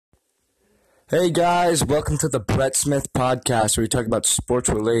Hey guys, welcome to the Brett Smith podcast where we talk about sports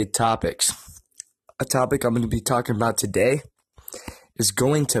related topics. A topic I'm going to be talking about today is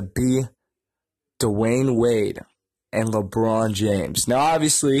going to be Dwayne Wade and LeBron James. Now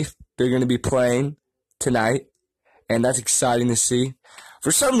obviously they're going to be playing tonight and that's exciting to see.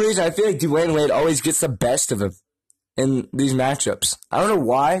 For some reason I feel like Dwayne Wade always gets the best of him in these matchups. I don't know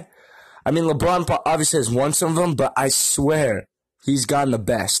why. I mean LeBron obviously has won some of them, but I swear he's gotten the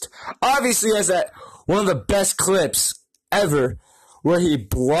best. Obviously, he has that one of the best clips ever where he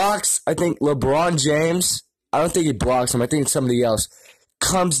blocks, I think, LeBron James. I don't think he blocks him. I think it's somebody else.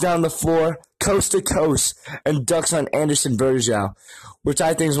 Comes down the floor, coast to coast, and ducks on Anderson Varejao, which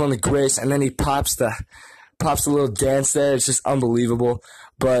I think is one of the greatest. And then he pops the little dance there. It's just unbelievable.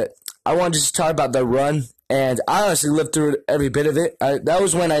 But I want to just talk about that run. And I honestly lived through every bit of it. That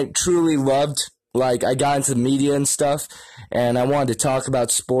was when I truly loved. Like, I got into the media and stuff, and I wanted to talk about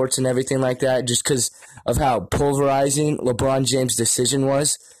sports and everything like that just because of how pulverizing LeBron James' decision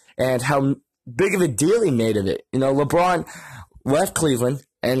was and how big of a deal he made of it. You know, LeBron left Cleveland,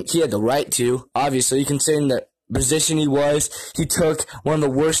 and he had the right to. Obviously, considering the position he was, he took one of the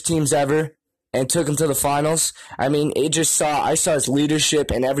worst teams ever and took him to the finals. I mean, I saw his leadership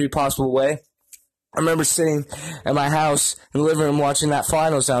in every possible way. I remember sitting at my house in the living room watching that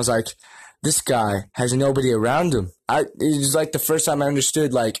finals, and I was like, this guy has nobody around him. It was like the first time I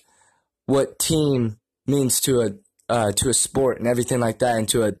understood like what team means to a sport and everything like that, and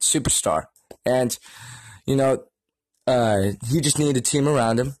to a superstar. And you know, he just needed a team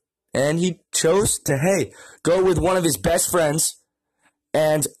around him, and he chose to go with one of his best friends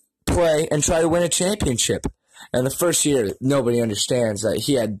and play and try to win a championship. And the first year, nobody understands that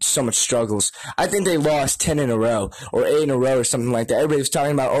he had so much struggles. I think they lost 10 in a row or 8 in a row or something like that. Everybody was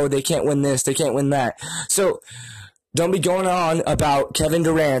talking about, oh, they can't win this, they can't win that. So don't be going on about Kevin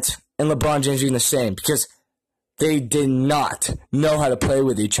Durant and LeBron James being the same, because they did not know how to play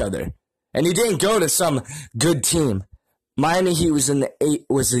with each other. And he didn't go to some good team. Miami Heat was the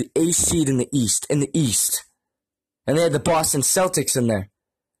 8th seed in the East. And they had the Boston Celtics in there.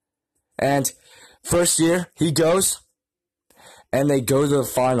 And first year, he goes, and they go to the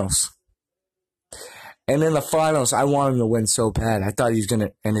finals. And in the finals, I want him to win so bad. I thought he was going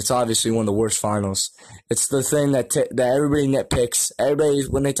to, and it's obviously one of the worst finals. It's the thing that everybody nitpicks. Everybody,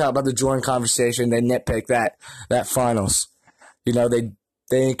 when they talk about the Jordan conversation, they nitpick that finals. You know, they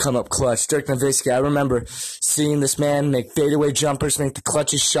didn't come up clutch. Dirk Nowitzki, I remember seeing this man make fadeaway jumpers, make the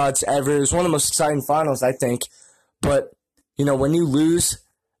clutchest shots ever. It was one of the most exciting finals, I think. But, you know, when you lose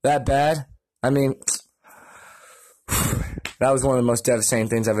that bad, I mean, that was one of the most devastating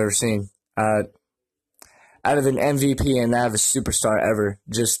things I've ever seen. Out of an MVP and out of a superstar ever,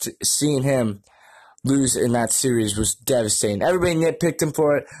 just seeing him lose in that series was devastating. Everybody nitpicked him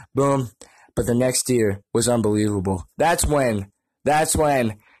for it, boom. But the next year was unbelievable. That's when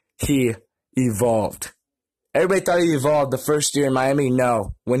he evolved. Everybody thought he evolved the first year in Miami.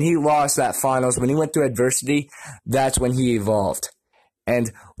 No. When he lost that finals, when he went through adversity, that's when he evolved.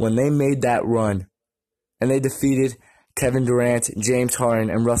 And when they made that run, and they defeated Kevin Durant, James Harden,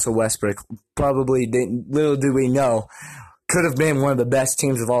 and Russell Westbrook, probably, little do we know, could have been one of the best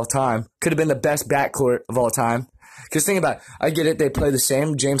teams of all time. Could have been the best backcourt of all time. Because think about it, I get it, they play the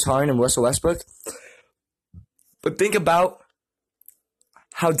same, James Harden and Russell Westbrook. But think about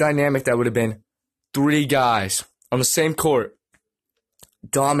how dynamic that would have been. 3 guys on the same court,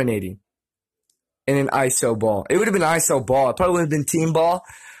 dominating. In an ISO ball. It would have been ISO ball. It probably would have been team ball,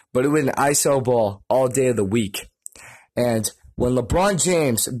 but it would have been ISO ball all day of the week. And when LeBron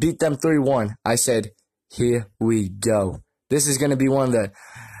James beat them 3-1, I said, here we go. This is going to be one of the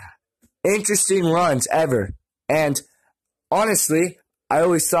interesting runs ever. And honestly, I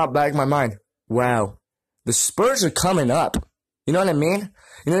always thought back in my mind, wow, the Spurs are coming up. You know what I mean?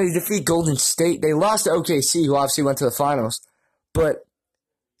 You know, they defeat Golden State. They lost to OKC, who obviously went to the finals. But,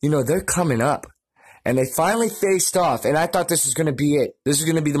 you know, they're coming up. And they finally faced off, and I thought this was going to be it. This is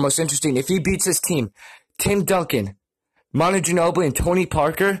going to be the most interesting. If he beats his team, Tim Duncan, Manu Ginobili, and Tony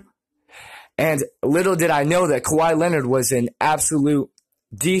Parker, and little did I know that Kawhi Leonard was an absolute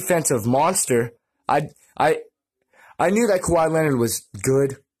defensive monster. I knew that Kawhi Leonard was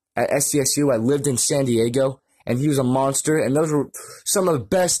good at SDSU. I lived in San Diego, and he was a monster, and those were some of the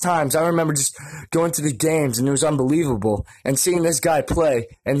best times. I remember just going to the games, and it was unbelievable, and seeing this guy play,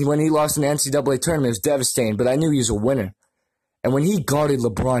 and when he lost in the NCAA tournament, it was devastating, but I knew he was a winner. And when he guarded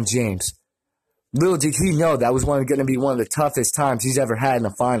LeBron James, little did he know that was going to be one of the toughest times he's ever had in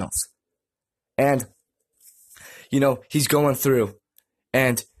the finals. And, you know, he's going through,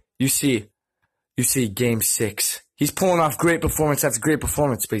 and you see Game 6. He's pulling off great performance after great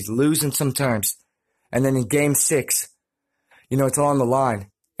performance, but he's losing sometimes. And then in game 6, it's all on the line.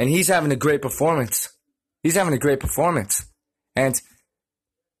 And he's having a great performance. And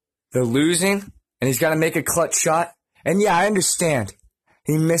they're losing, and he's got to make a clutch shot. And yeah, I understand.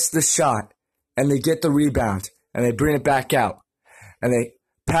 He missed the shot, and they get the rebound, and they bring it back out, and they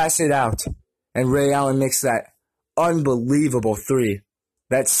pass it out, and Ray Allen makes that unbelievable 3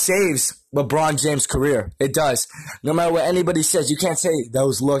 that saves LeBron James' career. It does. No matter what anybody says, you can't say that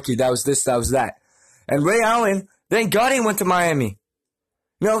was lucky, that was this, that was that. And Ray Allen, thank God he went to Miami.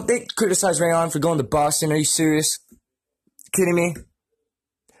 They criticize Ray Allen for going to Boston. Are you serious? Kidding me?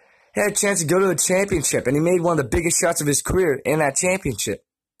 He had a chance to go to a championship, and he made one of the biggest shots of his career in that championship.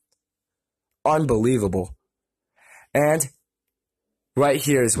 Unbelievable. And right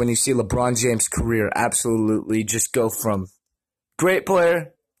here is when you see LeBron James' career absolutely just go from great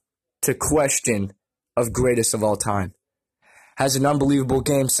player to question of greatest of all time. Has an unbelievable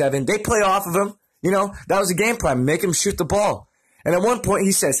game 7. They play off of him. That was a game plan. Make him shoot the ball. And at one point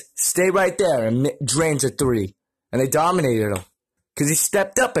he says, stay right there, and drains a 3. And they dominated him because he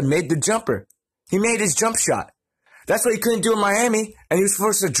stepped up and made the jumper. He made his jump shot. That's what he couldn't do in Miami, and he was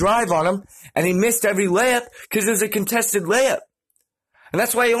forced to drive on him, and he missed every layup because it was a contested layup. And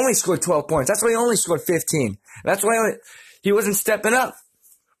that's why he only scored 12 points. That's why he only scored 15. That's why he wasn't stepping up.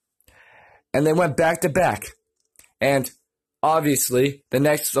 And they went back to back. And obviously,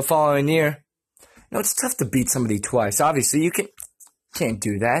 the following year, it's tough to beat somebody twice. Obviously, you can't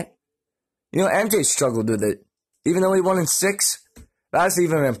do that. MJ struggled with it. Even though he won in 6, that's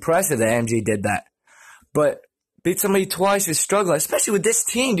even impressive that MJ did that. But beat somebody twice is struggle, especially with this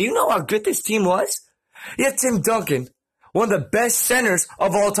team. Do you know how good this team was? You had Tim Duncan, one of the best centers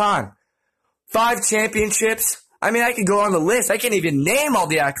of all time. 5 championships. I could go on the list. I can't even name all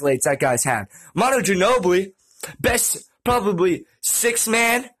the accolades that guy's had. Manu Ginobili, best probably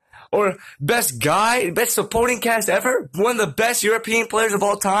 6-man or best guy, best supporting cast ever. One of the best European players of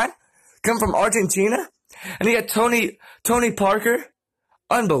all time. Come from Argentina. And you got Tony Parker.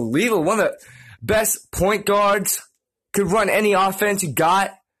 Unbelievable. One of the best point guards. Could run any offense you got.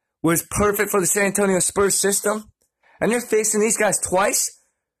 Was perfect for the San Antonio Spurs system. And you're facing these guys twice.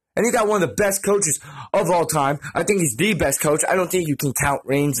 And you got one of the best coaches of all time. I think he's the best coach. I don't think you can count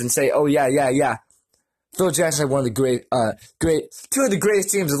rings and say, oh, yeah. Phil Jackson had one of the two of the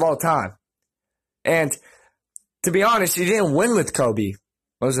greatest teams of all time. And to be honest, he didn't win with Kobe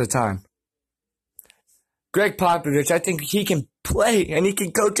most of the time. Greg Popovich, I think he can play and he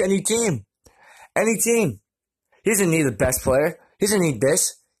can coach any team. Any team. He doesn't need the best player. He doesn't need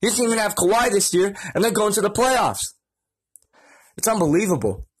this. He doesn't even have Kawhi this year, and they're going to the playoffs. It's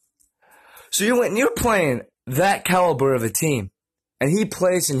unbelievable. So you're playing that caliber of a team, and he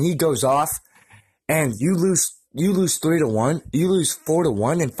plays and he goes off, and you lose 3-1, you lose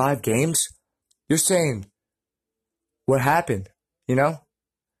 4-1 in 5 games. You're saying, what happened?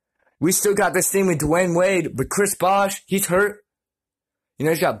 We still got this thing with Dwayne Wade, but Chris Bosh, he's hurt.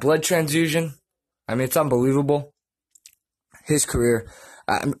 He's got blood transfusion. It's unbelievable. His career,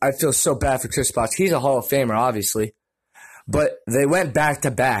 I feel so bad for Chris Bosh. He's a Hall of Famer, obviously. But they went back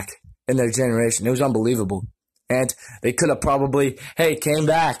to back in their generation. It was unbelievable. And they could have probably, came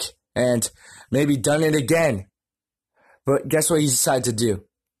back and maybe done it again. But guess what he decided to do?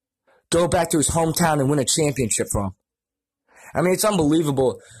 Go back to his hometown and win a championship for him. It's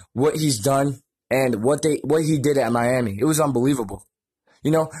unbelievable what he's done and what he did at Miami. It was unbelievable.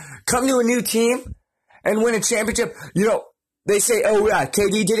 Come to a new team and win a championship. They say, oh yeah,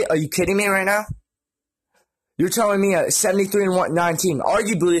 KD did it. Are you kidding me right now? You're telling me a 73-9 team.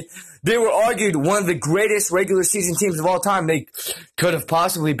 Arguably, they were argued one of the greatest regular season teams of all time. They could have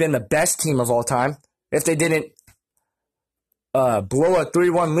possibly been the best team of all time if they didn't blow a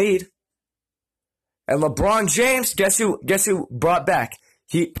 3-1 lead. And LeBron James, guess who brought back?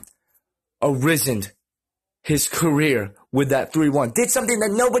 He arisen his career with that 3-1. Did something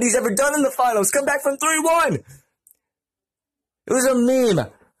that nobody's ever done in the finals. Come back from 3-1. It was a meme.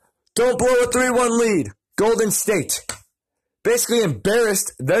 Don't blow a 3-1 lead. Golden State basically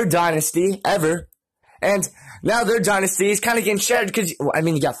embarrassed their dynasty ever. And now their dynasty is kind of getting shattered because,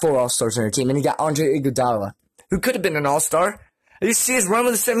 you got 4 All-Stars on your team. And you got Andre Iguodala, who could have been an All-Star. You see his run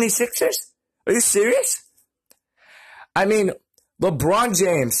with the 76ers? Are you serious? LeBron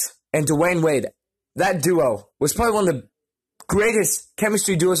James and Dwayne Wade, that duo was probably one of the greatest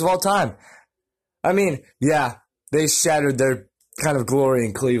chemistry duos of all time. Yeah, they shattered their kind of glory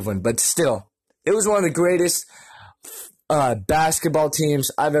in Cleveland, but still, it was one of the greatest basketball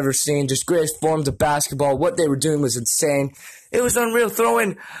teams I've ever seen. Just greatest forms of basketball. What they were doing was insane. It was unreal.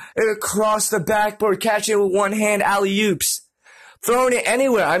 Throwing it across the backboard, catching it with one hand, alley-oops. Throwing it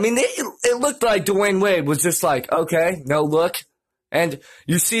anywhere. I mean, it looked like Dwayne Wade was just like, okay, no look. And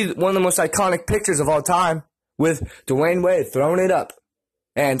you see one of the most iconic pictures of all time with Dwayne Wade throwing it up.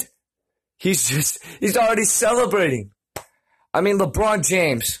 And he's already celebrating. I mean, LeBron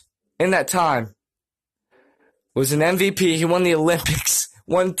James, in that time, was an MVP. He won the Olympics,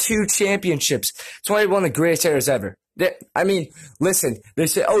 won 2 championships. It's one of the greatest eras ever. I mean, listen, they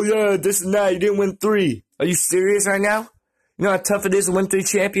say, oh yeah, this and that, you didn't win 3. Are you serious right now? You know how tough it is to win 3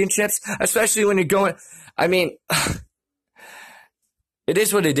 championships? Especially when you're going, I mean, it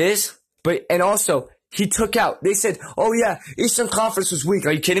is what it is. And also, he took out, they said, oh yeah, Eastern Conference was weak.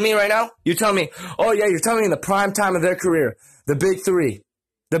 Are you kidding me right now? You're telling me, oh yeah, you're telling me in the prime time of their career, the big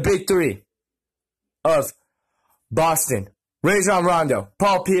three of Boston, Rajon Rondo,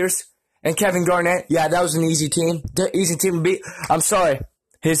 Paul Pierce, and Kevin Garnett. Yeah, that was an easy team. The easy team to beat. I'm sorry.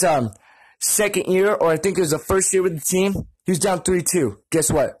 His second year, or I think it was the first year with the team, he was down 3-2.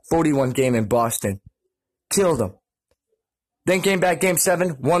 Guess what? 41 game in Boston. Killed them. Then came back game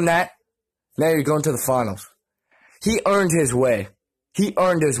 7, won that. Now you're going to the finals. He earned his way. He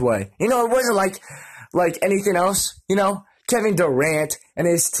earned his way. You know, it wasn't like anything else. You know, Kevin Durant and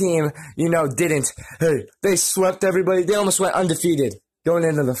his team, you know, didn't. Hey, they swept everybody. They almost went undefeated. Going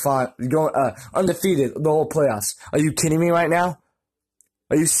into the final, undefeated the whole playoffs. Are you kidding me right now?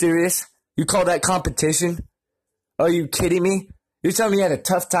 Are you serious? You call that competition? Are you kidding me? You're telling me you had a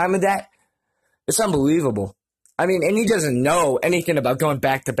tough time with that? It's unbelievable. I mean, and he doesn't know anything about going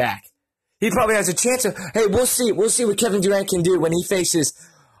back to back. He probably has a chance of, hey, we'll see what Kevin Durant can do when he faces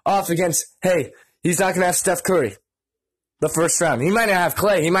off against, hey, he's not going to have Steph Curry the first round. He might not have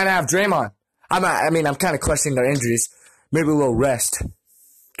Clay. He might not have Draymond. I'm kind of questioning their injuries. Maybe a little rest.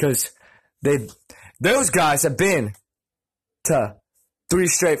 Because those guys have been to 3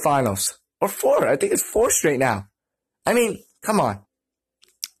 straight finals. Or 4. I think it's 4 straight now. I mean, come on.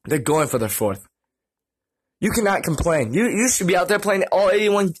 They're going for their 4th. You cannot complain. You should be out there playing all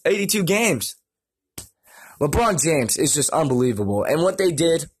 82 games. LeBron James is just unbelievable. And what they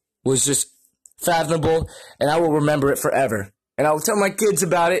did was just fathomable. And I will remember it forever. And I will tell my kids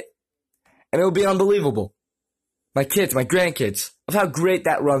about it. And it will be unbelievable. My kids, my grandkids, of how great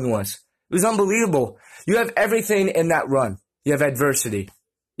that run was. It was unbelievable. You have everything in that run. You have adversity.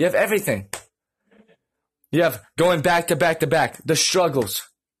 You have everything. You have going back to back to back. The struggles.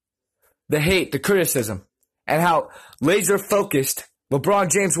 The hate. The criticism. And how laser focused LeBron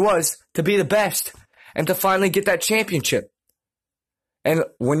James was to be the best. And to finally get that championship. And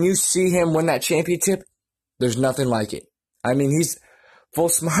when you see him win that championship, there's nothing like it. I mean, he's full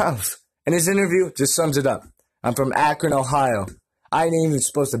smiles. And his interview just sums it up. I'm from Akron, Ohio. I ain't even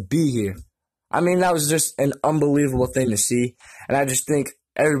supposed to be here. I mean, that was just an unbelievable thing to see. And I just think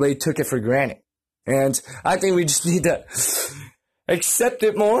everybody took it for granted. And I think we just need to accept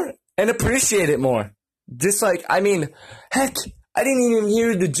it more and appreciate it more. Just like, I mean, heck, I didn't even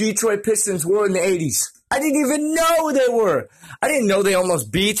hear the Detroit Pistons were in the 80s. I didn't even know they were. I didn't know they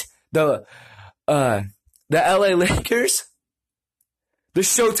almost beat the LA Lakers. The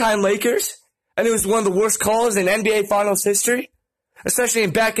Showtime Lakers. And it was one of the worst calls in NBA Finals history. Especially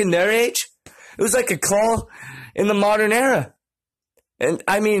back in their age. It was like a call in the modern era. And,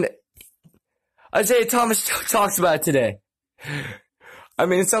 I mean, Isaiah Thomas talks about it today. I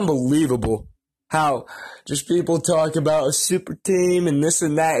mean, it's unbelievable how just people talk about a super team and this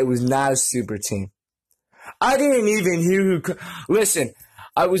and that. It was not a super team. I didn't even hear who... Listen,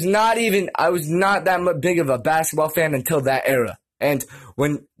 I was not that big of a basketball fan until that era. And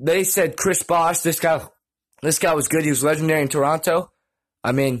when they said Chris Bosh, this guy was good. He was legendary in Toronto.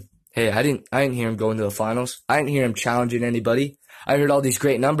 I mean, hey, I didn't hear him going to the finals. I didn't hear him challenging anybody. I heard all these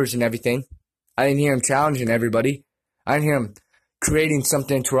great numbers and everything. I didn't hear him challenging everybody. I didn't hear him creating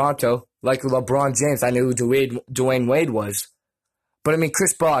something in Toronto like LeBron James. I knew who Dwayne Wade was. But I mean,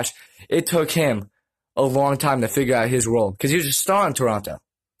 Chris Bosh, it took him a long time to figure out his role because he was a star in Toronto.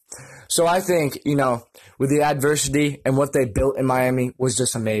 So I think, you know, with the adversity and what they built in Miami was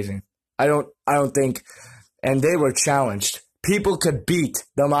just amazing. I don't think, and they were challenged. People could beat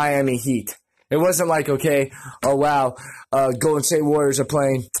the Miami Heat. It wasn't like, okay, oh wow, Golden State Warriors are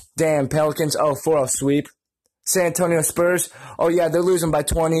playing, damn, Pelicans, oh, 4-0 sweep. San Antonio Spurs, oh yeah, they're losing by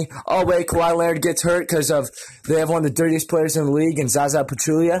 20. Oh wait, Kawhi Leonard gets hurt because they have one of the dirtiest players in the league in Zaza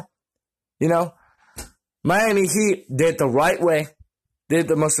Pachulia. You know, Miami Heat did it the right way. Did it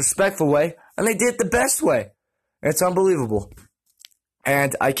the most respectful way, and they did it the best way. It's unbelievable.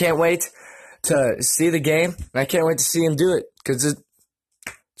 And I can't wait to see the game, and I can't wait to see him do it because it's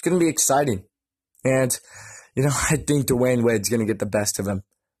going to be exciting. And, I think Dwayne Wade's going to get the best of him,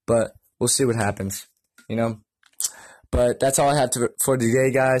 but we'll see what happens, But that's all I have for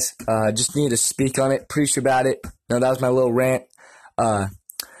today, guys. Just need to speak on it, preach about it. That was my little rant on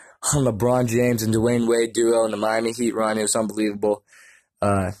LeBron James and Dwayne Wade duo in the Miami Heat run. It was unbelievable.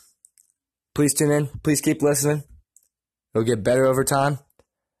 Please tune in. Please keep listening. It'll get better over time.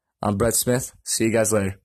 I'm Brett Smith. See you guys later.